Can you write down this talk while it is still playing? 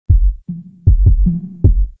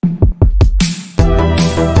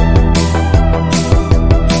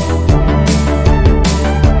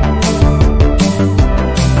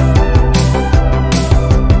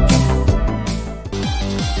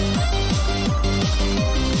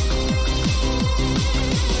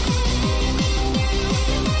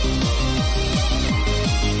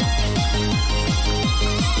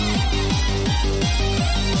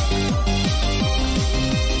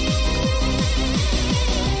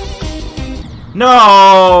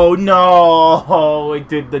No, no, it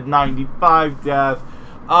did the 95 death.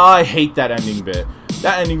 I hate that ending bit.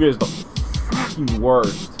 That ending bit is the fucking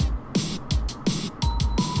worst.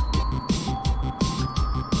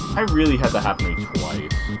 I really had that happen to me twice.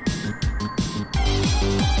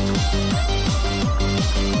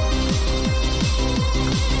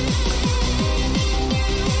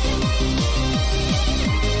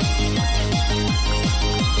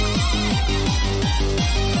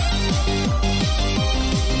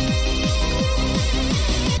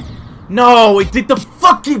 No, it did the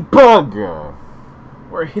fucking bug!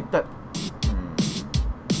 Where it hit that...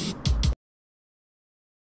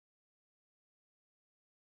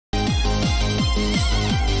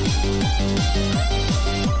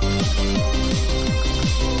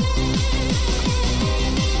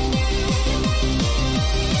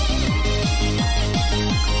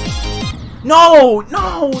 No!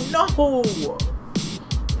 No! No!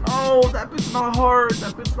 No, that bit's not hard.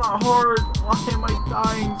 That bit's not hard. Why am I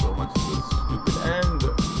dying so much to this stupid end?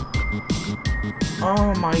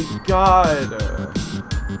 Oh my god.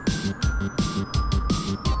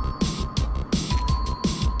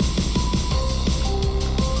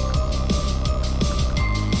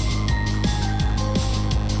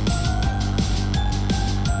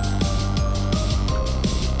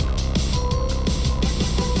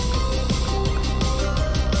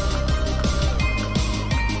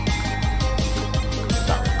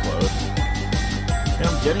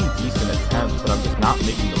 I'm getting decent attempts, but I'm just not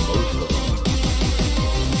making the most of them.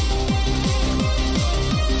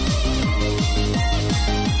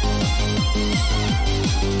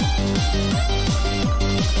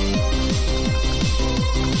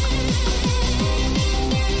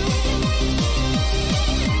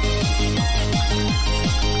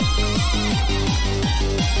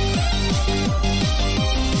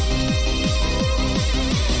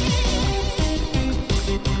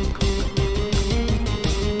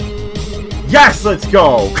 Yes, let's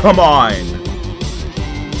go! Come on!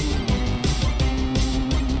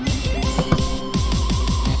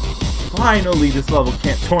 Finally, this level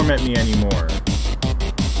can't torment me anymore.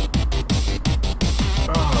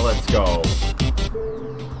 Oh, let's go.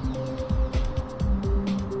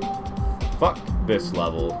 Fuck this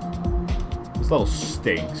level. This level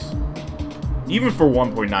stinks. Even for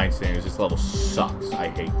 1.9 standards, this level sucks. I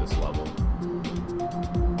hate this level.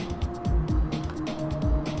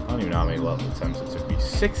 I don't even know how many level attempts it took me.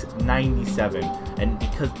 697, and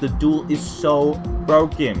because the duel is so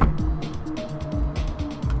broken.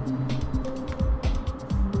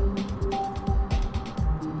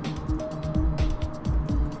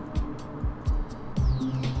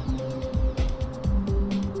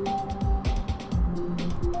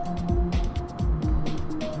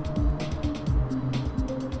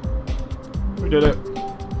 We did it.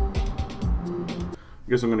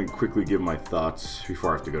 I guess I'm going to quickly give my thoughts before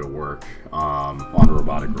I have to go to work on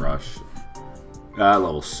Robotic Rush. That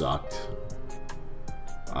level sucked.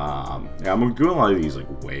 Yeah, I'm doing a lot of these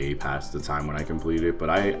like way past the time when I completed it, but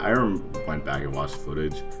I went back and watched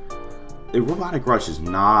footage. Robotic Rush is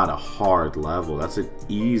not a hard level. That's an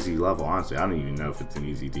easy level, honestly. I don't even know if it's an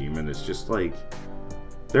easy demon. It's just like,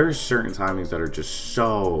 there are certain timings that are just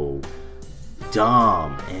so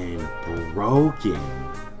dumb and broken.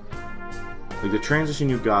 Like, the transition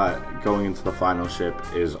you've got going into the final ship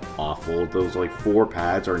is awful. Those, like, 4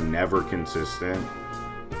 pads are never consistent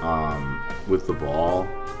with the ball.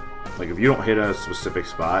 Like, if you don't hit a specific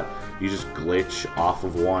spot, you just glitch off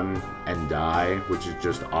of one and die, which is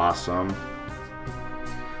just awesome.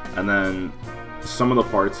 And then some of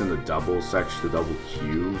the parts in the double section, the double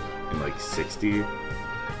Q in, like, 60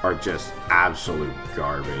 are just absolute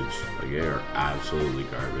garbage. Like, they are absolutely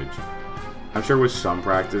garbage. I'm sure with some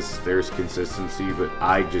practice there's consistency, but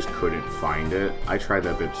I just couldn't find it. I tried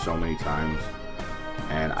that bit so many times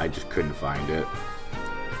and I just couldn't find it.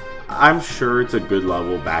 I'm sure it's a good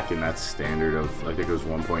level back in that standard of, I think it was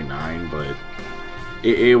 1.9, but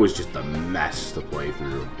it was just a mess to play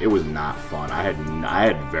through. It was not fun. I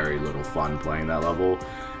had very little fun playing that level,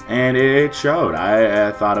 and it showed.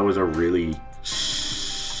 I thought it was a really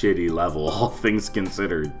shitty level, all things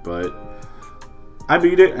considered, but I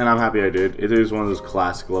beat it, and I'm happy I did. It is one of those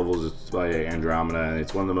classic levels. It's by Andromeda, and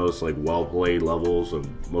it's one of the most like well-played levels, and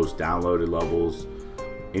most downloaded levels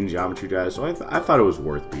in Geometry Dash. So I thought it was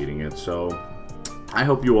worth beating it. So I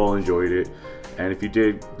hope you all enjoyed it, and if you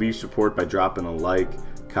did, leave support by dropping a like,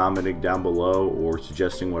 commenting down below, or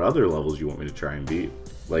suggesting what other levels you want me to try and beat.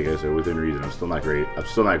 Like I said, within reason. I'm still not great. I'm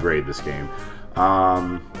still not great at this game.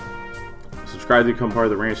 Subscribe to become part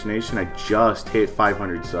of the Ranch Nation. I just hit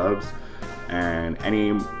 500 subs. And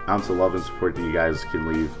any ounce of love and support that you guys can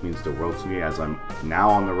leave means the world to me, as I'm now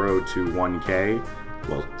on the road to 1K.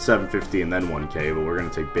 Well, 750 and then 1K, but we're going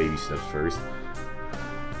to take baby steps first.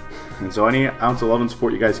 And so any ounce of love and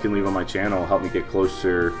support you guys can leave on my channel will help me get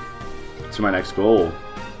closer to my next goal.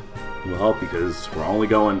 It will help because we're only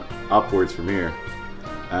going upwards from here.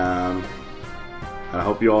 And I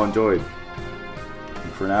hope you all enjoyed.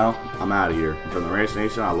 And for now, I'm out of here. And from the Ranch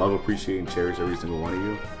Nation, I love, appreciate, and cherish every single one of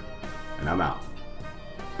you. And I'm out.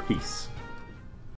 Peace.